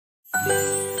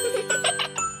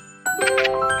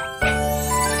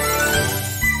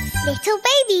Little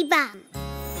Baby Bum.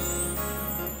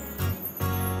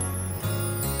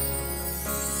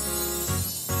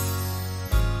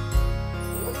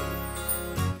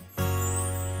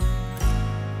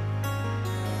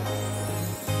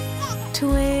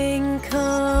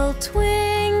 Twinkle,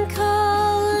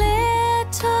 twinkle,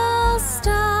 little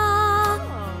star,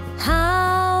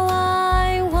 how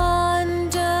I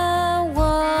wonder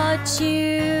what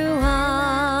you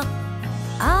are.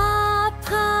 Up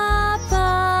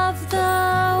above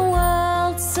the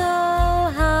world so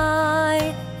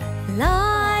high,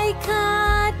 like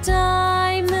a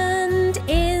diamond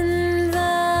in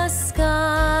the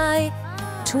sky.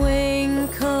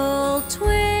 Twinkle,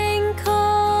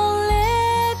 twinkle,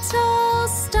 little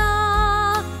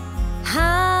star,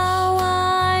 how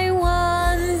I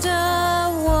wonder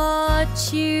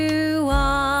what you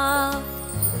are.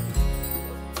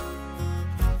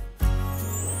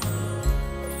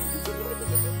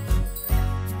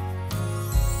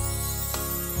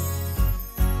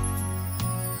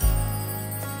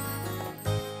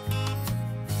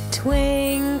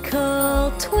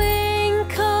 Twinkle,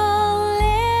 twinkle,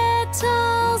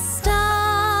 little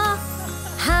star,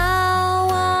 how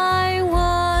I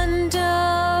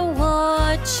wonder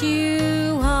what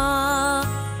you are.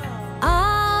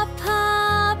 Up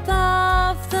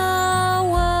above the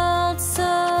world so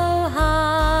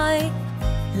high,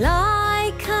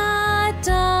 like a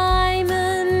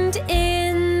diamond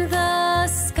in the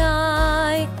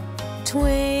sky.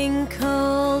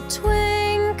 Twinkle,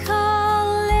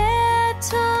 twinkle,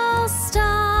 little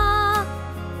star,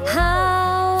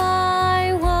 how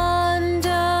I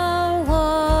wonder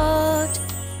what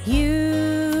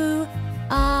you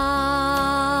are.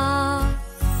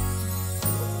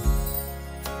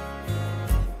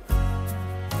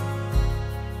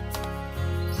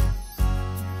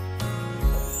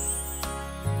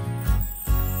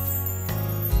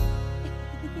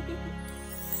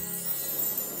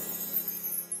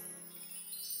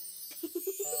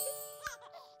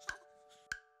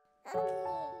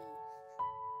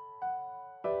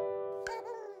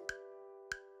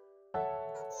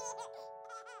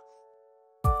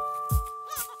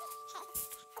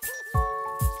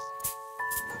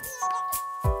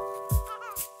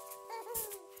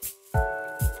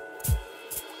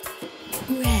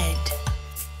 Red,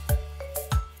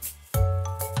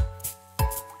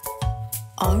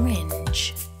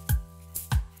 orange,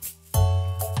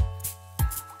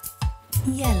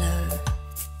 yellow,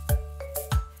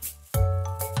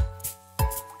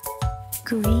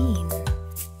 green,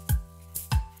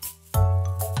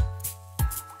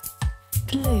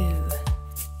 blue,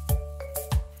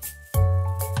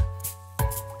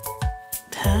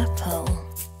 purple,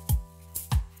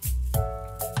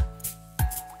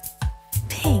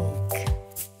 pink,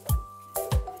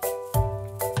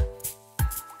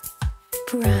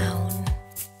 brown,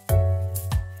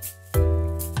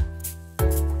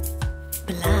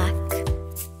 black,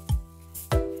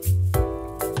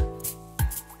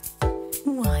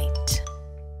 white.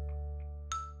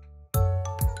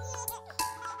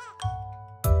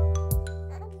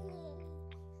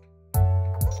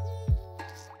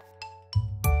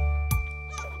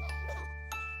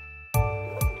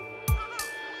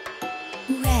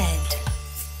 Red,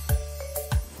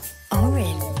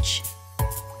 orange,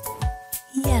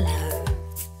 yellow,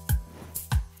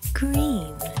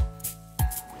 green,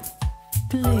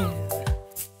 blue,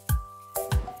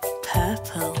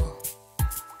 purple,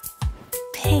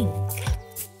 pink,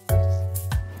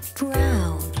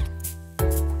 brown,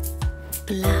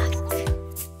 black,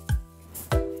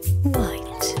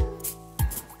 white.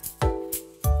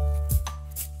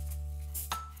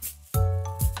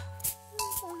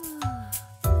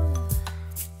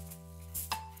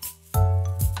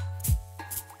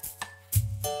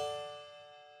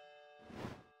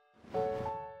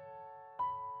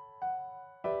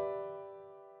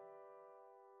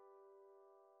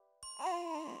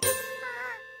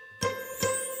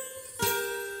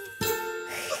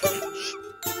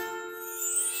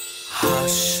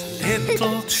 Hush,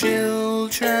 little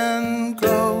children,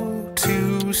 go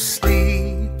to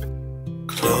sleep.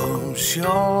 Close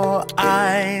your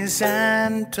eyes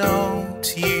and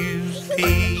don't you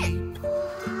peep.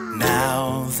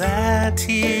 Now that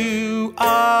you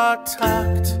are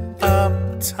tucked up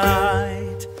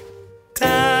tight,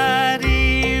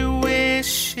 Daddy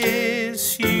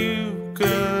wishes you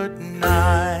good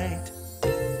night.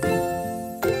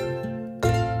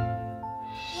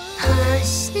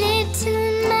 Hush,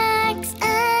 little Max,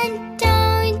 and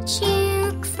don't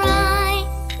you cry.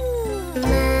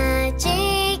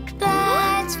 Magic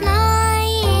birds fly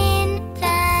in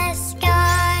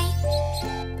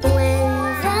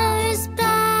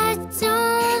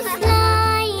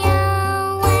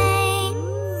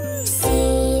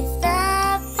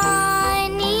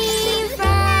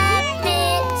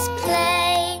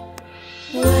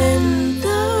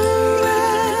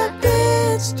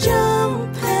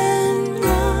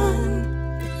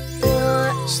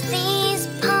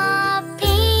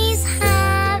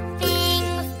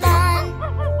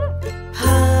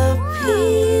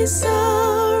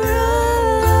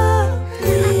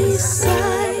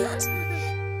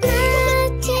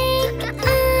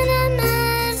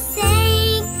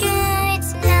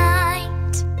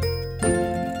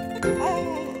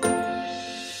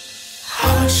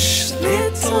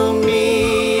little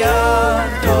Mia,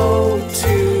 go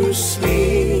to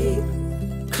sleep.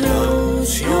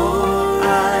 Close your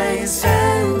eyes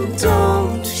and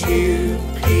don't you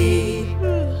peep.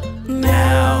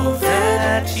 Now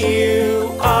that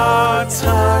you are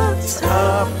tucked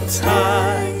up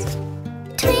tight,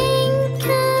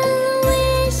 Twinkle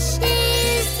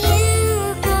wishes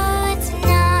you good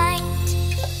night.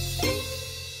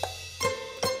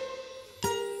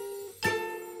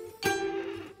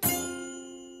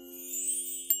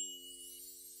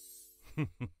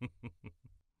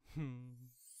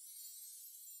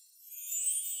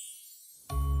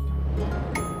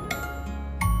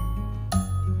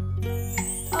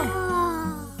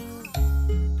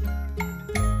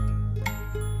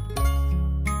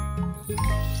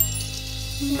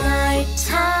 Night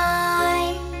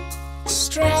time,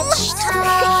 stretch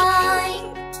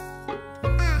time.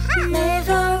 Move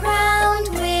around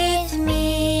with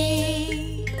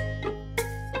me.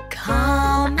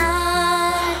 Calm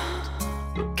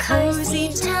and cozy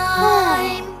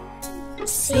time.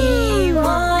 See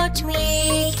what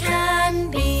we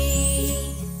can be.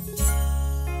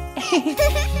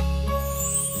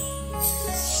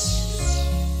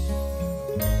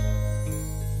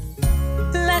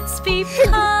 Let's be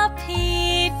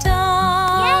puppy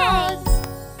dogs.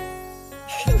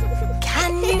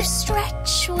 Can you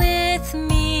stretch with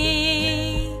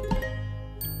me?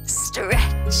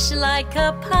 Stretch like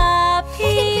a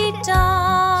puppy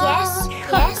dog. Yes,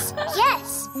 yes,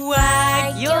 yes.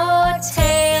 Wag your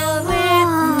tail with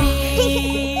me.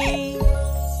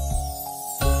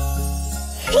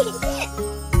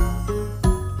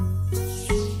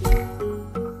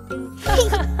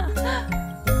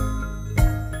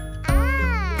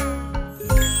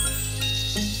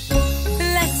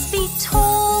 Let's be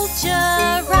tall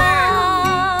giraffes.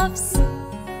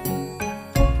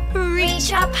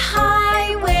 Reach up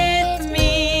high with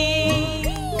me.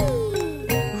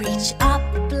 Reach up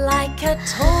like a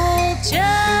tall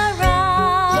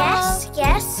giraffe. Yes,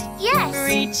 yes, yes.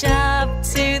 Reach up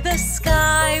to the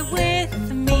sky with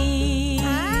me.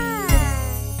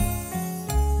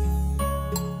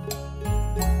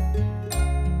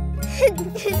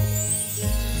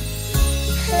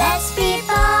 Let's be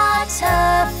butterflies,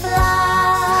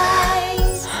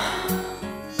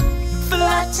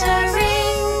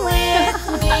 fluttering with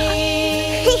me.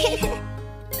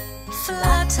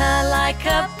 Flutter like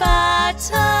a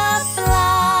butterfly.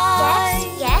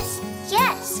 Yes, yes,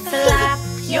 yes. Flap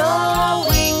your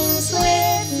wings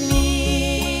with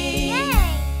me.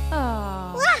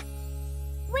 Wah!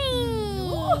 Whee!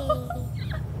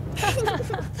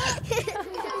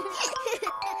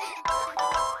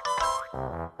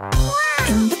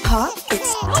 In the park,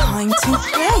 it's time to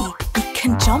play. We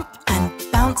can jump and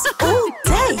bounce all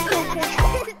day.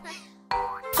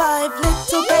 5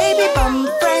 little baby bum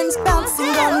friends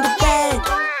bouncing on the bed.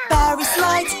 Barry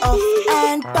slides off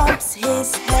and bumps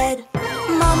his head.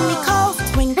 Mummy calls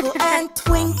Twinkle and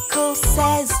Twinkle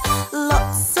says,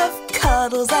 lots of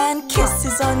cuddles and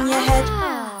kisses on your head.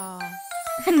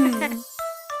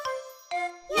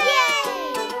 Yay!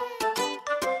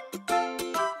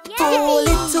 4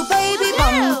 little baby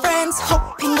bum friends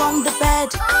hopping on the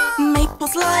bed. Maple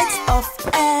slides off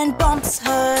and bumps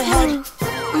her head.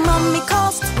 Mummy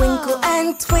calls Twinkle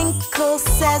and Twinkle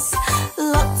says,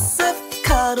 lots of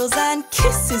cuddles and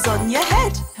kisses on your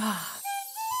head.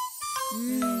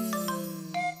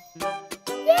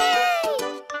 Yay!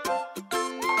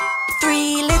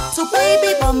 3 little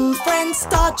baby bum friends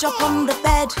start up on the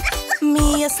bed.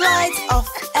 Mia slides off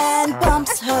and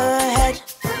bumps her head.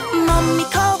 Mummy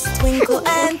calls Twinkle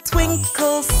and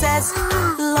Twinkle says,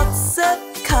 lots of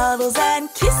cuddles and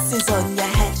kisses on your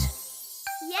head.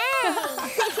 Yay!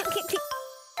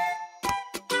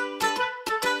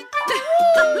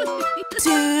 2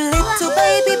 little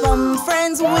baby bum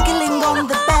friends wiggling on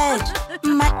the bed.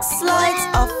 Max slides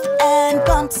off and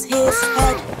bumps his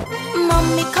head.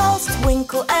 Mummy calls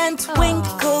Twinkle and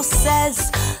Twinkle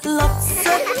says, lots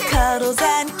of cuddles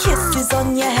and kisses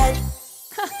on your head.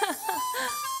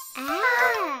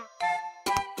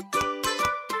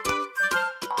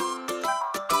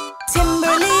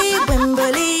 Timberly,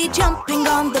 Wimberly jumping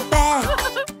on the bed.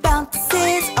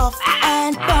 Bounces off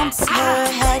and bumps her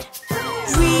head.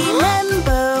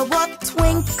 Remember what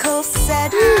Twinkle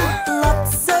said,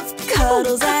 lots of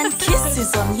cuddles and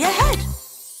kisses on your head.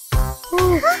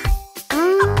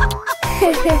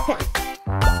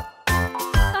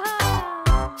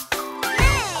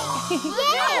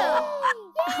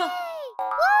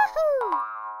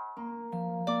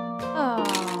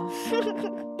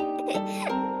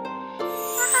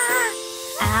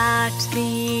 At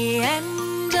the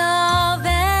end of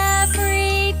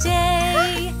every day,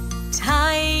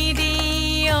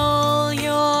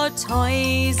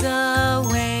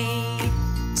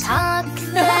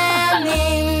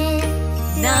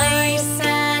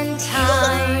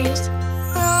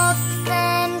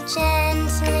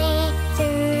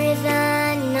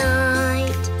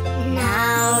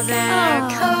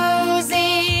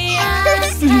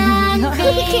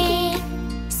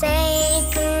 Say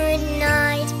good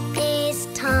night, it's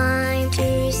time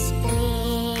to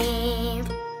sleep.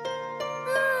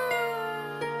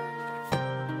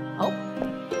 Oh.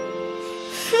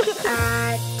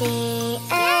 At the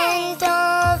end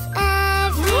of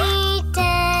every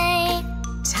day,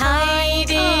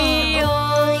 Tidy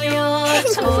all your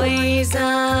toys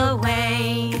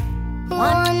away.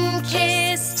 One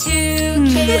kiss, two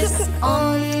kiss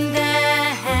on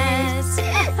their heads.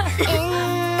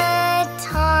 in the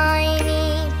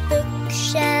tiny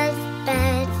bookshelf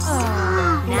beds.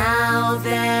 Now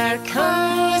they're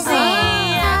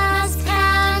cozy as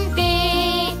can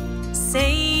be.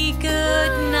 Say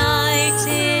good night,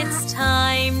 it's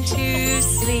time to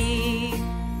sleep.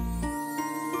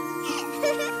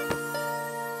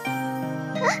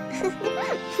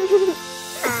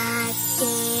 At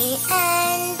the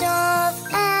end of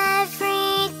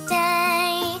every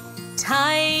day,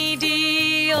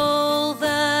 Tidy all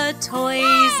the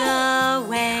toys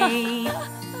away.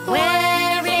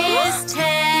 Where is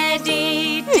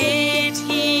Teddy? Did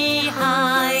he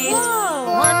hide?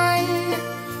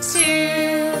 1,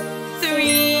 2,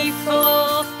 3,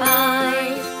 4,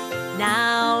 5.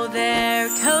 Now they're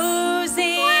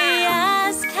cozy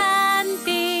as can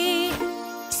be.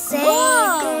 say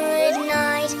good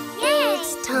night,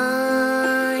 it's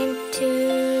time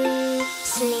to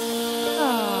sleep.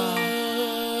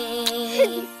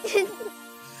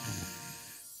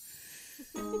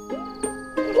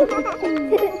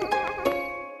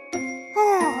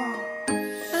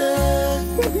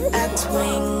 Look at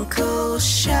Twinkle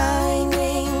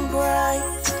shining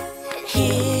bright.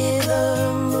 Hear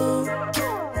the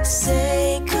moon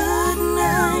say good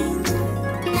night.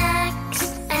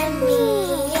 Max and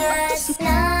Mia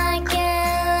snuggle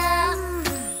up.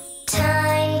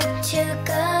 Time to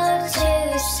go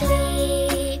to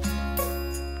sleep.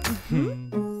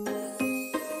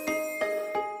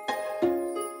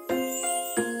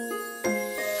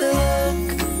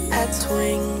 Look at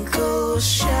Twinkle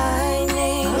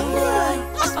shining bright.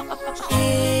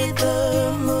 Hear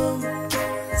the moon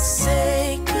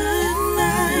say good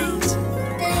night.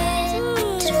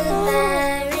 Little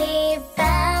Larry,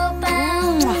 bow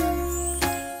bow.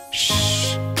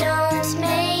 Shh, don't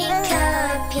make a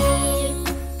peep.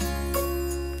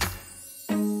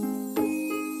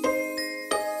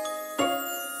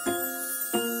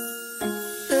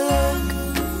 Look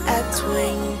at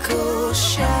Twinkle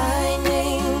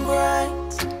shining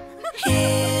bright.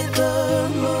 Hear the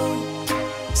moon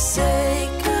say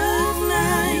good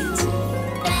night.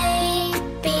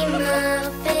 Baby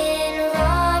muffin,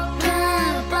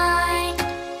 rock-a-bye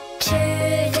to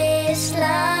this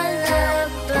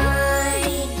lullaby.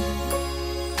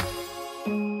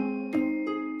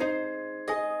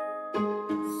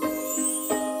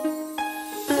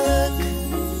 Look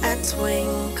at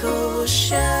Twinkle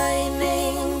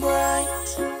shining bright.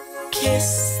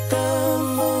 Kiss the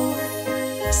moon,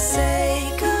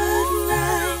 say good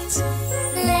night.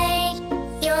 Lay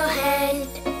your head,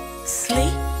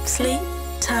 Sleep, sleep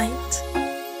tight.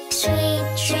 sweet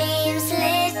dreams,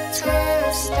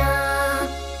 little star.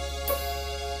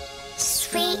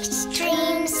 Sweet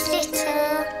dreams,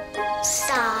 little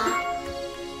star.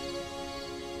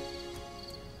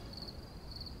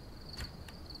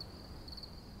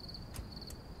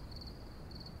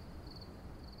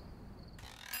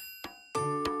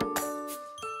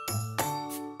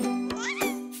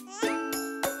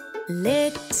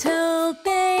 Little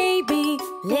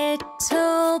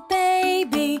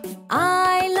baby,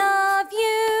 I love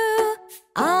you,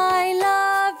 I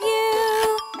love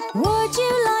you. Would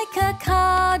you like a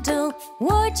cuddle?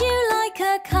 Would you like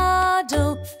a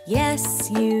cuddle? Yes,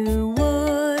 you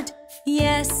would,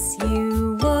 yes,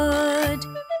 you would.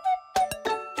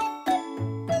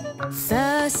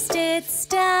 First it's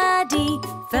Daddy,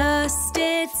 first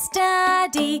it's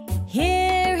Daddy.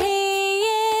 Here he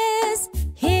is,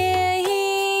 here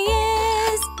he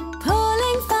is.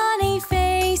 Pulling funny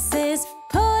faces,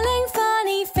 pulling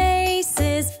funny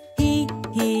faces. He.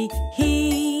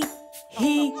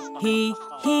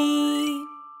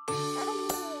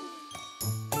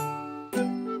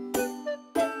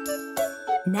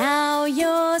 Now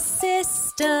your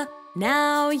sister,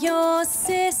 now your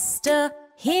sister.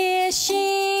 Here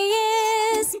she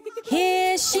is,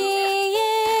 here she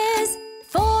is.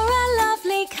 For a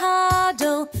lovely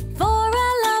cuddle, for a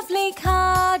lovely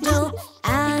cuddle.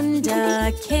 And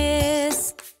a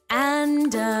kiss,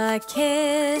 and a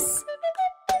kiss.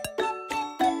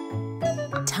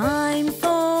 Time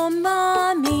for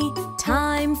mommy,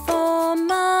 time for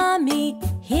mommy.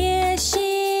 Here she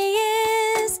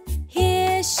is,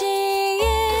 here she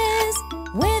is.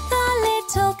 With a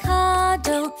little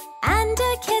cuddle and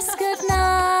a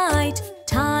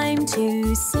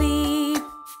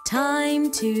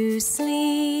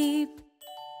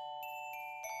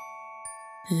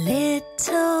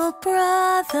Little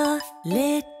brother,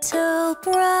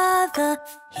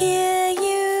 here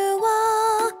you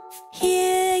are,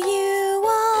 here you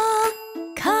are.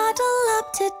 Cuddle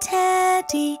up to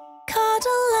Teddy,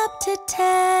 cuddle up to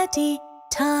Teddy.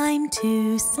 Time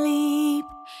to sleep,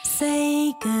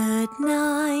 say good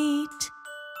night.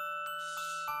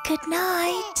 Good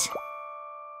night.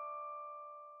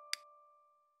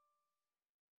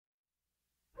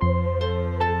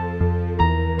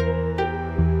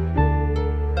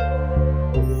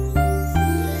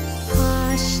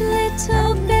 Hush,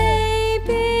 little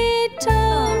baby,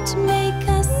 don't make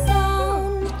a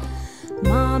sound.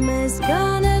 Mama's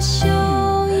gonna